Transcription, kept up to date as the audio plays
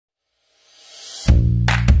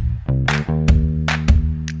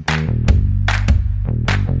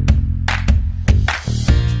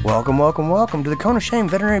Welcome to the Cone of Shame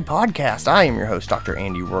Veterinary Podcast. I am your host, Dr.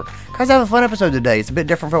 Andy Rourke. Guys, I have a fun episode today. It's a bit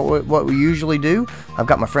different from what we usually do. I've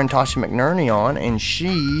got my friend Tasha McNerney on, and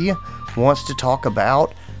she wants to talk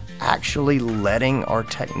about actually letting our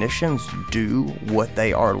technicians do what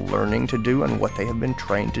they are learning to do and what they have been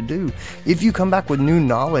trained to do. If you come back with new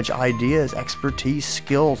knowledge, ideas, expertise,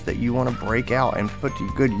 skills that you want to break out and put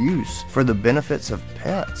to good use for the benefits of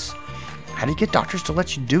pets, how do you get doctors to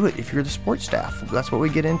let you do it if you're the support staff? That's what we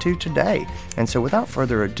get into today. And so without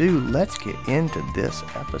further ado, let's get into this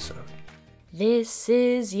episode. This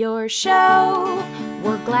is your show.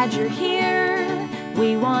 We're glad you're here.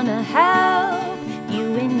 We want to help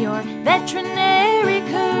you in your veterinary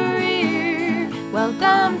career.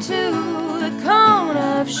 Welcome to the Cone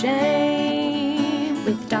of Shame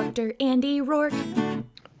with Dr. Andy Rourke.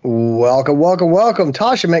 Welcome.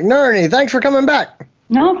 Tasha McNerney, thanks for coming back.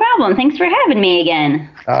 No problem. Thanks for having me again.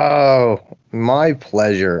 Oh, my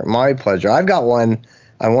pleasure. I've got one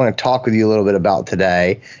I want to talk with you a little bit about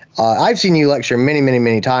today. I've seen you lecture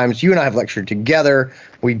many times. You and I have lectured together.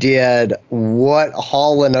 We did What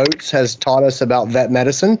Hall & Oates Has Taught Us About Vet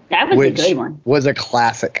Medicine. That was a good one. Was a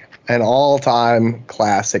classic, an all-time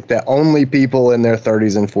classic that only people in their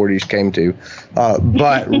 30s and 40s came to.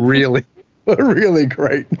 But really, really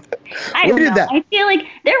great. I don't know. I feel like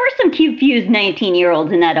there were some confused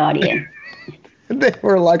 19-year-olds in that audience. They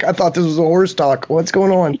were like, I thought this was a horse talk. What's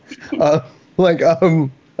going on?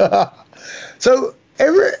 So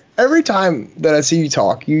every time that I see you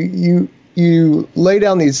talk, you lay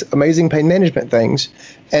down these amazing pain management things,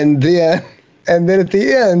 and then at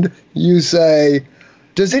the end you say,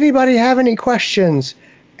 does anybody have any questions?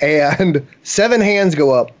 And 7 hands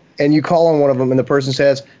go up, and you call on one of them, and the person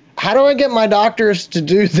says, how do I get my doctors to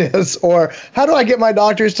do this? Or how do I get my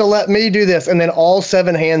doctors to let me do this? And then all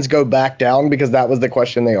 7 hands go back down because that was the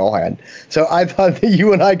question they all had. So I thought that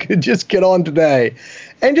you and I could just get on today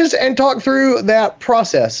and talk through that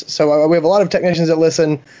process. So we have a lot of technicians that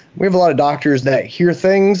listen. We have a lot of doctors that hear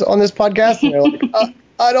things on this podcast. And they're like,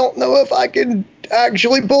 I don't know if I can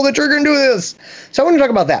actually pull the trigger and do this. So I want to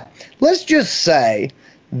talk about that. Let's just say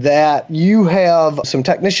that you have some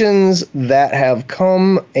technicians that have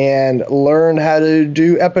come and learned how to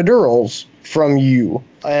do epidurals from you,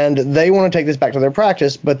 and they want to take this back to their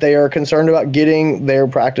practice, but they are concerned about getting their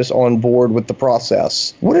practice on board with the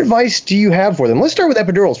process. What advice do you have for them? Let's start with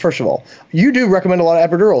epidurals, first of all. You do recommend a lot of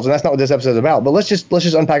epidurals, and that's not what this episode is about, but let's just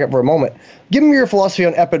unpack it for a moment. Give me your philosophy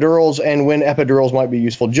on epidurals and when epidurals might be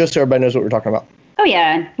useful, just so everybody knows what we're talking about. Oh,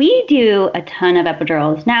 yeah. We do a ton of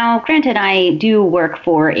epidurals. Now, granted, I do work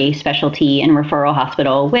for a specialty and referral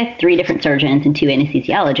hospital with 3 different surgeons and 2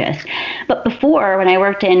 anesthesiologists. But before, when I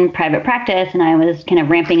worked in private practice and I was kind of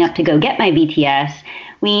ramping up to go get my VTS,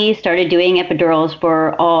 we started doing epidurals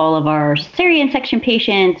for all of our cesarean section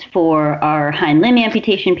patients, for our hind limb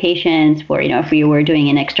amputation patients, for, if we were doing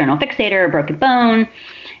an external fixator or broken bone.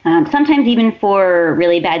 Sometimes even for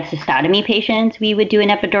really bad cystotomy patients, we would do an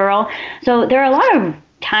epidural. So there are a lot of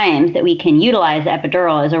times that we can utilize the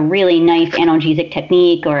epidural as a really nice analgesic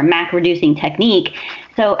technique or a MAC-reducing technique.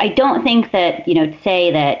 So I don't think that, to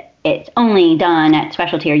say that it's only done at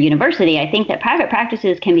specialty or university. I think that private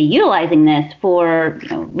practices can be utilizing this for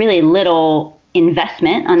really little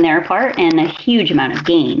investment on their part and a huge amount of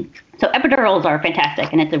gain. So epidurals are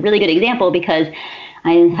fantastic, and it's a really good example because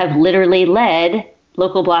I have literally led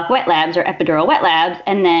local block wet labs or epidural wet labs,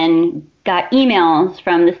 and then got emails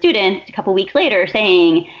from the students a couple weeks later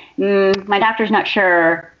saying, my doctor's not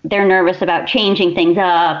sure, they're nervous about changing things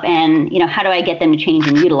up, and how do I get them to change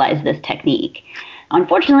and utilize this technique?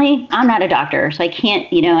 Unfortunately, I'm not a doctor, so I can't,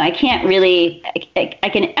 I can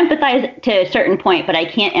empathize to a certain point, but I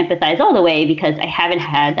can't empathize all the way because I haven't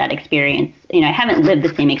had that experience. I haven't lived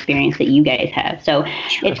the same experience that you guys have. So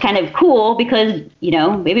It's kind of cool because,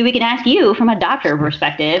 maybe we can ask you from a doctor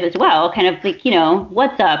perspective as well, kind of like,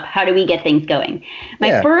 what's up? How do we get things going?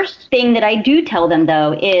 My first thing that I do tell them,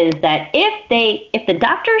 though, is that if the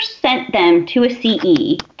doctor sent them to a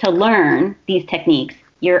CE to learn these techniques,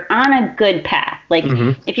 you're on a good path.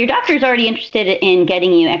 If your doctor's already interested in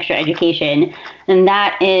getting you extra education, then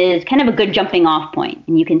that is kind of a good jumping off point.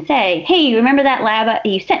 And you can say, hey, you remember that lab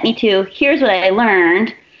you sent me to? Here's what I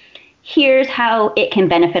learned. Here's how it can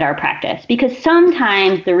benefit our practice. Because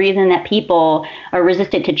sometimes the reason that people are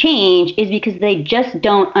resistant to change is because they just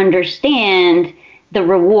don't understand the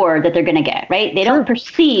reward that they're going to get, right? They don't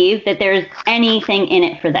perceive that there's anything in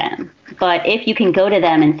it for them. But if you can go to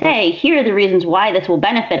them and say, here are the reasons why this will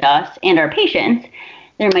benefit us and our patients,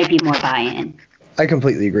 there might be more buy-in. I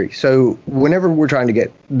completely agree. So whenever we're trying to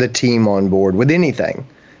get the team on board with anything,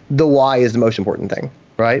 the why is the most important thing,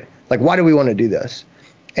 right? Like, why do we want to do this?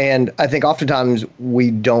 And I think oftentimes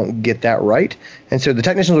we don't get that right. And so the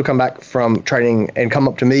technicians will come back from training and come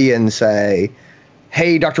up to me and say,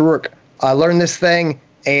 hey, Dr. Rourke, I learned this thing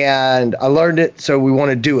and I learned it, so we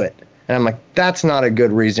want to do it. And I'm like, that's not a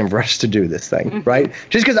good reason for us to do this thing, right?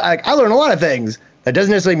 Just because I learn a lot of things, that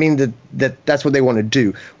doesn't necessarily mean that that's what they want to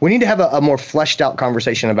do. We need to have a more fleshed out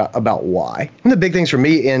conversation about why. One of the big things for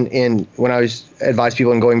me in when I was advise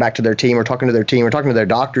people and going back to their team or talking to their team or talking to their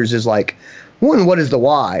doctors is like, one, what is the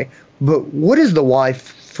why? But what is the why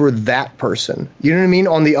for that person? You know what I mean?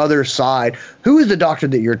 On the other side, who is the doctor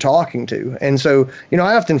that you're talking to? And so, I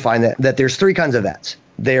often find that there's three kinds of vets.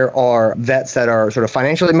 There are vets that are sort of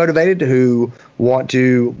financially motivated who want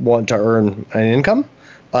to earn an income.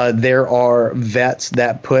 There are vets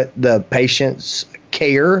that put the patient's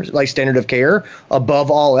care, like standard of care,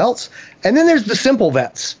 above all else. And then there's the simple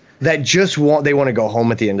vets that just want to go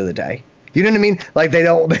home at the end of the day. You know what I mean? Like they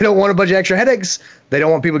don't want a bunch of extra headaches. They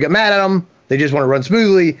don't want people to get mad at them. They just want to run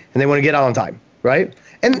smoothly and they want to get out on time, right?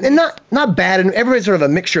 And not bad. And everybody's sort of a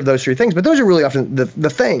mixture of those three things, but those are really often the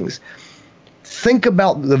things. Think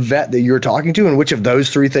about the vet that you're talking to and which of those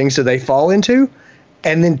three things do they fall into,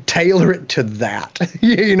 and then tailor it to that.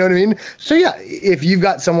 You know what I mean? So yeah, if you've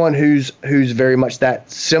got someone who's very much that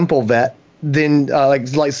simple vet, then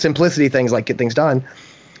like simplicity things like get things done.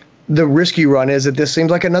 The risk you run is that this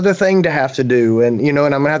seems like another thing to have to do, and and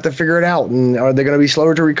I'm gonna have to figure it out, and are they gonna be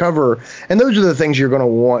slower to recover? And those are the things you're gonna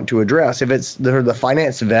want to address. If it's the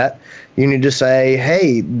finance vet, you need to say,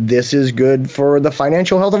 hey, this is good for the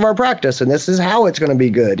financial health of our practice, and this is how it's gonna be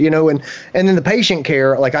good, and then the patient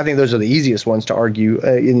care, like I think those are the easiest ones to argue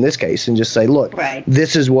in this case, and just say, look, right,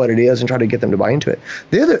 this is what it is, and try to get them to buy into it.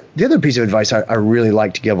 The other piece of advice I really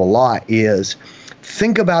like to give a lot is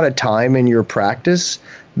think about a time in your practice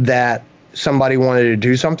that somebody wanted to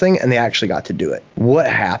do something and they actually got to do it. What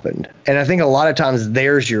happened? And I think a lot of times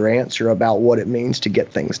there's your answer about what it means to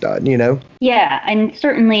get things done, Yeah, and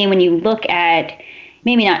certainly when you look at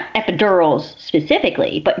maybe not epidurals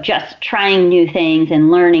specifically, but just trying new things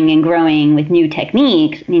and learning and growing with new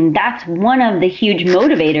techniques, that's one of the huge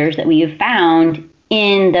motivators that we have found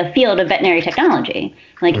in the field of veterinary technology.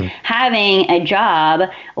 Like having a job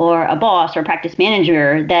or a boss or practice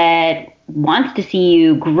manager that wants to see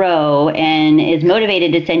you grow and is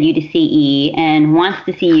motivated to send you to CE and wants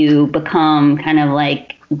to see you become kind of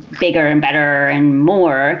like bigger and better and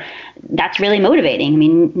more, that's really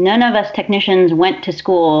motivating. None of us technicians went to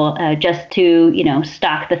school just to,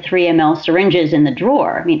 stock the 3 ml syringes in the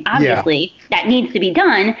drawer. Obviously that needs to be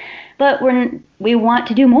done, but we want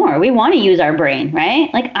to do more. We want to use our brain, right?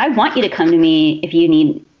 Like I want you to come to me if you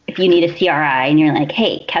need a CRI and you're like,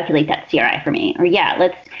 hey, calculate that CRI for me. Or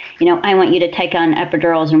I want you to take on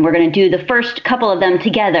epidurals and we're going to do the first couple of them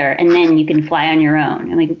together and then you can fly on your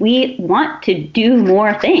own. We want to do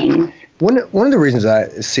more things. One of the reasons I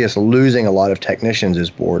see us losing a lot of technicians is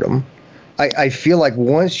boredom. I feel like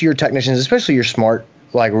once your technicians, especially your smart,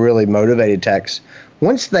 like really motivated techs,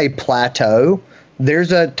 once they plateau,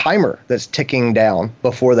 there's a timer that's ticking down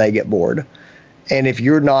before they get bored. And if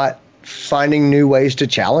you're not finding new ways to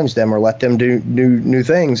challenge them or let them do new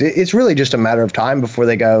things, it's really just a matter of time before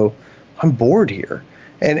they go, I'm bored here.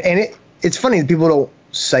 And it's funny, people don't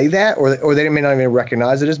say that, or they may not even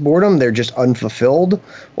recognize it as boredom. They're just unfulfilled,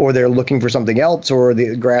 or they're looking for something else, or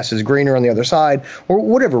the grass is greener on the other side, or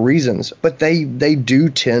whatever reasons. But they do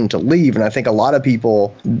tend to leave, and I think a lot of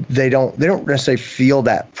people they don't necessarily feel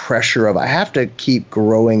that pressure of I have to keep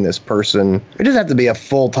growing this person. It doesn't have to be a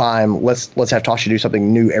full-time let's have Tasha do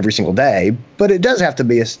something new every single day, but it does have to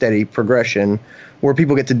be a steady progression where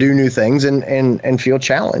people get to do new things and feel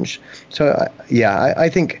challenged. So I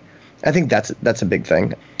think that's a big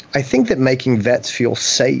thing. I think that making vets feel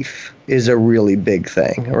safe is a really big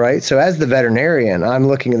thing, right? So as the veterinarian, I'm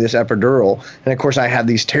looking at this epidural, and of course I have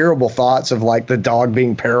these terrible thoughts of like the dog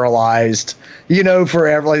being paralyzed,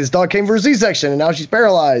 forever. Like this dog came for a C-section and now she's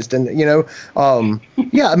paralyzed, and those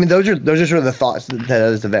are sort of the thoughts that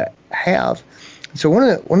as the vet have. So one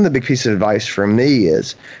of the big pieces of advice from me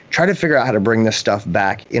is try to figure out how to bring this stuff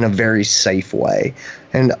back in a very safe way.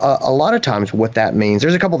 And a lot of times what that means,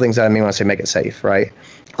 there's a couple things that I mean when I say make it safe, right?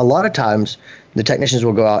 A lot of times the technicians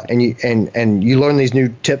will go out and you learn these new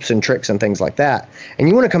tips and tricks and things like that, and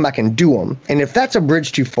you want to come back and do them. And if that's a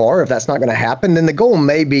bridge too far, if that's not going to happen, then the goal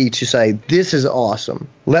may be to say, this is awesome.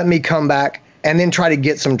 Let me come back and then try to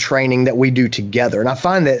get some training that we do together. And I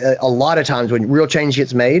find that a lot of times when real change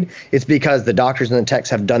gets made, it's because the doctors and the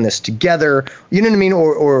techs have done this together, you know what I mean?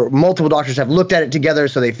 Or multiple doctors have looked at it together,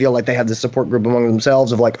 so they feel like they have this support group among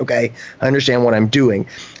themselves of like, okay, I understand what I'm doing.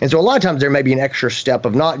 And so a lot of times there may be an extra step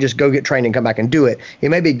of not just go get trained and come back and do it. It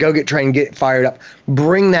may be go get trained, get fired up,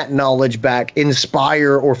 bring that knowledge back,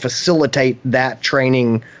 inspire or facilitate that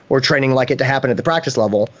training or training like it to happen at the practice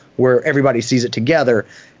level where everybody sees it together,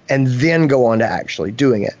 and then go on to actually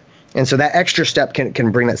doing it. And so that extra step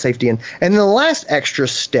can bring that safety in. And the last extra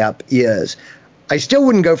step is, I still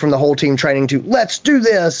wouldn't go from the whole team training to let's do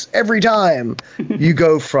this every time. You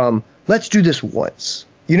go from let's do this once.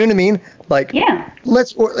 You know what I mean? Like, yeah.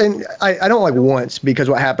 And I don't like once, because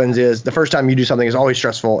what happens is the first time you do something is always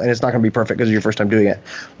stressful and it's not going to be perfect because it's your first time doing it.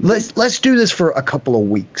 Let's do this for a couple of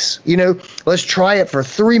weeks. You know, let's try it for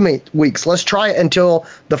 3 weeks. Let's try it until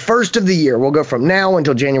the first of the year. We'll go from now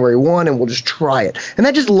until January 1 and we'll just try it. And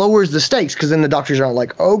that just lowers the stakes, because then the doctors aren't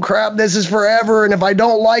like, oh crap, this is forever. And if I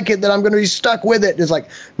don't like it, then I'm going to be stuck with it. It's like,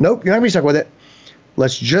 nope, you're not going to be stuck with it.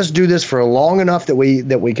 Let's just do this for long enough that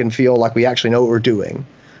we can feel like we actually know what we're doing.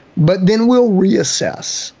 But then we'll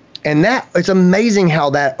reassess. And that, it's amazing how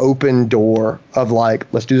that open door of like,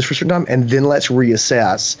 let's do this for a certain time and then let's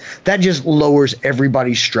reassess, that just lowers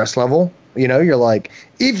everybody's stress level. You know, you're like,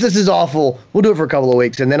 if this is awful, we'll do it for a couple of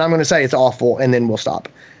weeks and then I'm going to say it's awful and then we'll stop.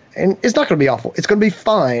 And it's not going to be awful. It's going to be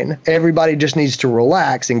fine. Everybody just needs to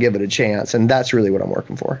relax and give it a chance. And that's really what I'm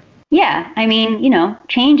working for. Yeah, I mean, you know,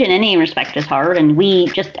 change in any respect is hard, and we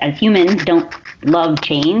just as humans don't love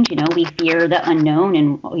change. You know, we fear the unknown,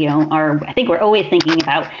 and you know, I think we're always thinking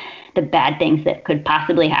about the bad things that could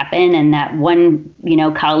possibly happen. And that one, you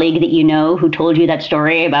know, colleague that you know who told you that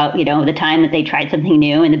story about, you know, the time that they tried something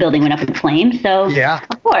new and the building went up in flames. So yeah,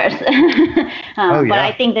 of course. But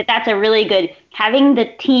I think that that's a really good, having the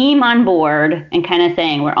team on board and kind of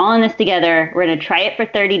saying, we're all in this together. We're going to try it for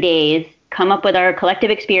 30 days. Come up with our collective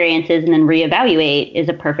experiences and then reevaluate is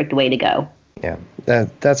a perfect way to go. Yeah,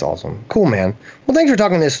 that's awesome. Cool, man. Well, thanks for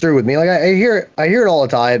talking this through with me. Like I hear it all the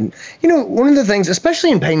time. You know, one of the things,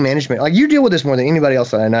 especially in pain management, like you deal with this more than anybody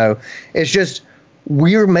else that I know, it's just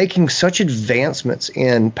we're making such advancements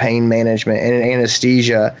in pain management and in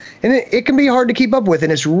anesthesia, and it can be hard to keep up with,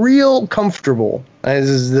 and it's real comfortable. This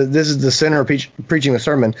is the center of preaching the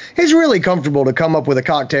sermon. It's really comfortable to come up with a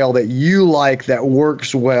cocktail that you like, that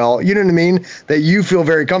works well, you know what I mean, that you feel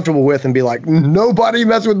very comfortable with, and be like, nobody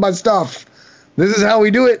mess with my stuff. This is how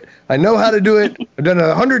we do it. I know how to do it. I've done it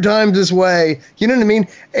 100 times this way. You know what I mean?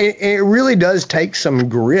 It really does take some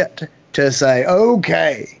grit to say,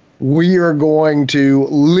 okay, we are going to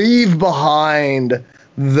leave behind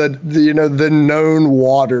the known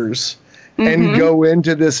waters and go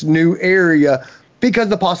into this new area, because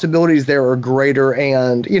the possibilities there are greater,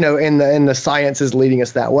 and you know, and the science is leading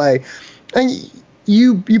us that way. And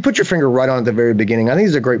you put your finger right on at the very beginning. I think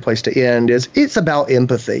it's a great place to end. It's about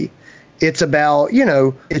empathy. It's about, you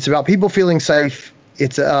know, it's about people feeling safe.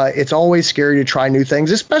 It's always scary to try new things,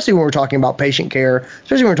 especially when we're talking about patient care,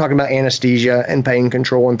 especially when we're talking about anesthesia and pain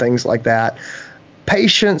control and things like that.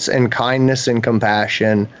 Patience and kindness and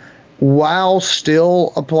compassion, while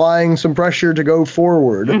still applying some pressure to go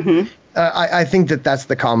forward. I think that's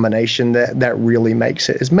the combination that really makes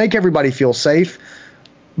it, is make everybody feel safe,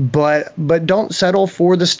 but don't settle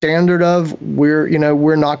for the standard of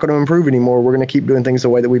we're not going to improve anymore. We're going to keep doing things the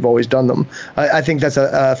way that we've always done them. I think that's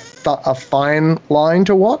a fine line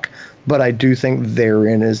to walk, but I do think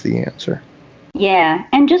therein is the answer. Yeah,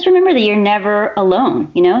 and just remember that you're never alone.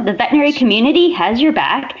 You know, the veterinary community has your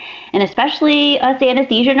back, and especially us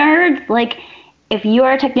anesthesia nerds, like, if you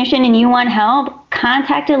are a technician and you want help,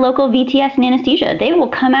 contact a local VTS in anesthesia. They will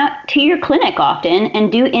come out to your clinic often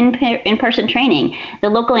and do in-person training. The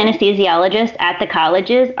local anesthesiologists at the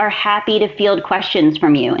colleges are happy to field questions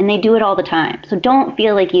from you, and they do it all the time. So don't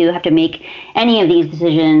feel like you have to make any of these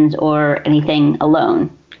decisions or anything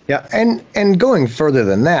alone. Yeah, and going further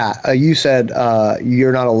than that, you said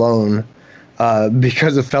you're not alone.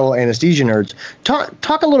 Because of fellow anesthesia nerds.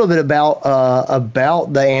 Talk a little bit about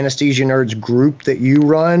the anesthesia nerds group that you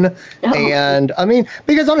run. And I mean,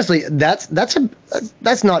 because honestly, that's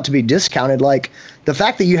not to be discounted. Like, the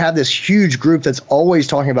fact that you have this huge group that's always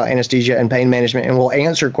talking about anesthesia and pain management and will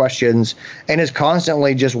answer questions and is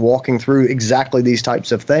constantly just walking through exactly these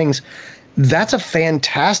types of things. That's a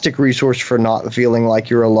fantastic resource for not feeling like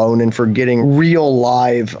you're alone and for getting real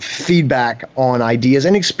live feedback on ideas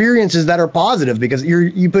and experiences that are positive, because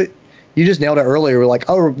you just nailed it earlier. We're like,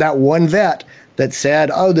 oh, that one vet that said,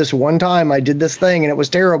 oh, this one time I did this thing and it was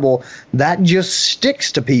terrible. That just sticks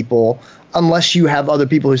to people unless you have other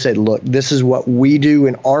people who say, look, this is what we do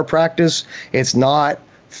in our practice. It's not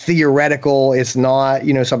theoretical. It's not,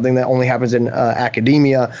 something that only happens in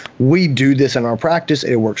academia. We do this in our practice.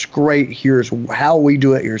 It works great. Here's how we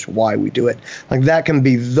do it. Here's why we do it. Like, that can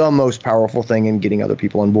be the most powerful thing in getting other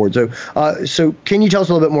people on board. So can you tell us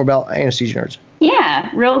a little bit more about Anesthesia Nerds? Yeah,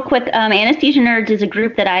 real quick. Anesthesia Nerds is a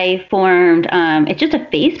group that I formed. It's just a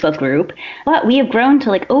Facebook group, but we have grown to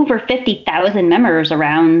like over 50,000 members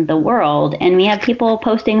around the world. And we have people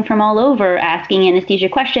posting from all over asking anesthesia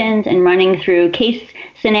questions and running through case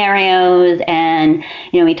scenarios. And,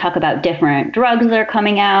 we talk about different drugs that are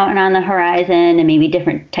coming out and on the horizon, and maybe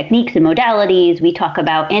different techniques and modalities. We talk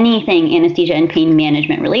about anything anesthesia and pain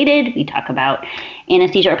management related. We talk about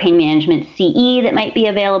anesthesia or pain management CE that might be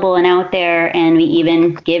available and out there. And we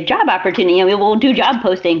even give job opportunity. We will do job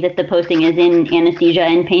postings if the posting is in anesthesia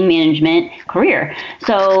and pain management career.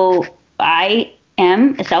 So I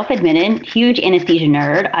am a self-admitted huge anesthesia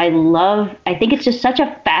nerd. I think it's just such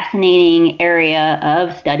a fascinating area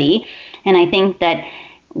of study. And I think that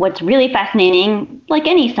what's really fascinating, like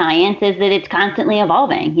any science, is that it's constantly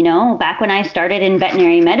evolving. Back when I started in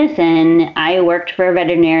veterinary medicine, I worked for a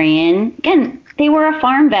veterinarian. Again, they were a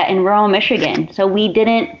farm vet in rural Michigan, so we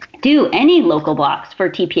didn't do any local blocks for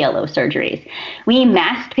TPLO surgeries. We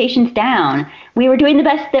masked patients down. We were doing the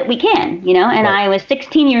best that we can, and right. I was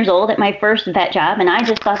 16 years old at my first vet job, and I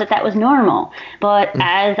just thought that was normal. But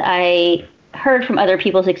as I heard from other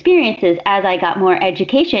people's experiences, as I got more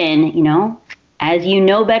education, as you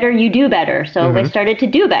know better, you do better. So I started to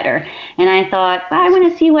do better. And I thought, I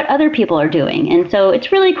want to see what other people are doing. And so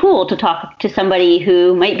it's really cool to talk to somebody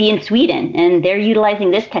who might be in Sweden and they're utilizing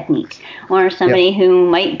this technique, or somebody who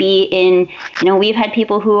might be in, we've had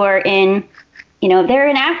people who are in, they're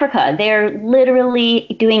in Africa. They're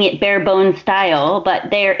literally doing it bare bones style, but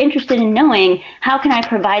they're interested in knowing, how can I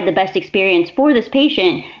provide the best experience for this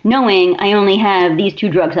patient, knowing I only have these 2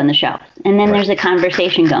 drugs on the shelf. And then there's a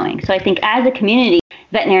conversation going. So I think as a community,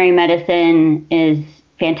 veterinary medicine is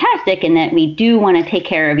fantastic in that we do want to take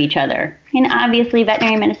care of each other. And obviously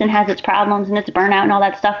veterinary medicine has its problems and its burnout and all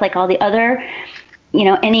that stuff, like all the other,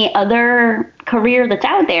 any other career that's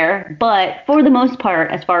out there. But for the most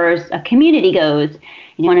part, as far as a community goes,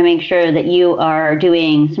 you want to make sure that you are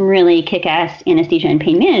doing some really kick-ass anesthesia and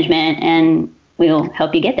pain management, and we'll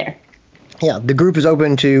help you get there. Yeah, the group is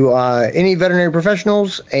open to any veterinary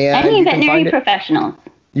professionals. And any veterinary professionals.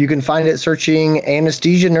 You can find it searching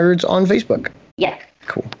Anesthesia Nerds on Facebook. Yes.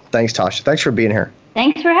 Cool. Thanks, Tasha. Thanks for being here.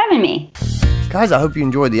 Thanks for having me. Guys, I hope you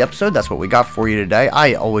enjoyed the episode. That's what we got for you today.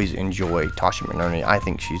 I always enjoy Tasha McNerney. I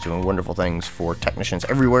think she's doing wonderful things for technicians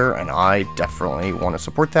everywhere, and I definitely want to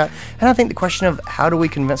support that. And I think the question of how do we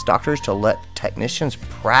convince doctors to let technicians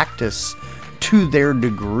practice to their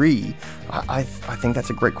degree, I think that's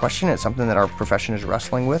a great question. It's something that our profession is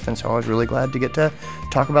wrestling with, and so I was really glad to get to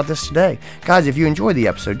talk about this today. Guys, if you enjoyed the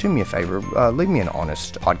episode, do me a favor, leave me an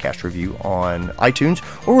honest podcast review on iTunes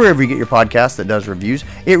or wherever you get your podcast that does reviews.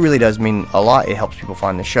 It really does mean a lot. It helps people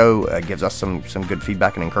find the show, gives us some good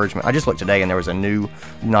feedback and encouragement. I just looked today, and there was a new,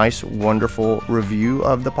 nice, wonderful review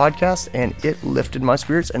of the podcast, and it lifted my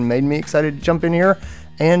spirits and made me excited to jump in here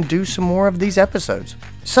and do some more of these episodes.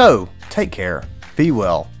 So, take care, be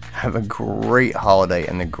well, have a great holiday,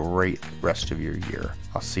 and a great rest of your year.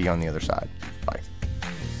 I'll see you on the other side. Bye.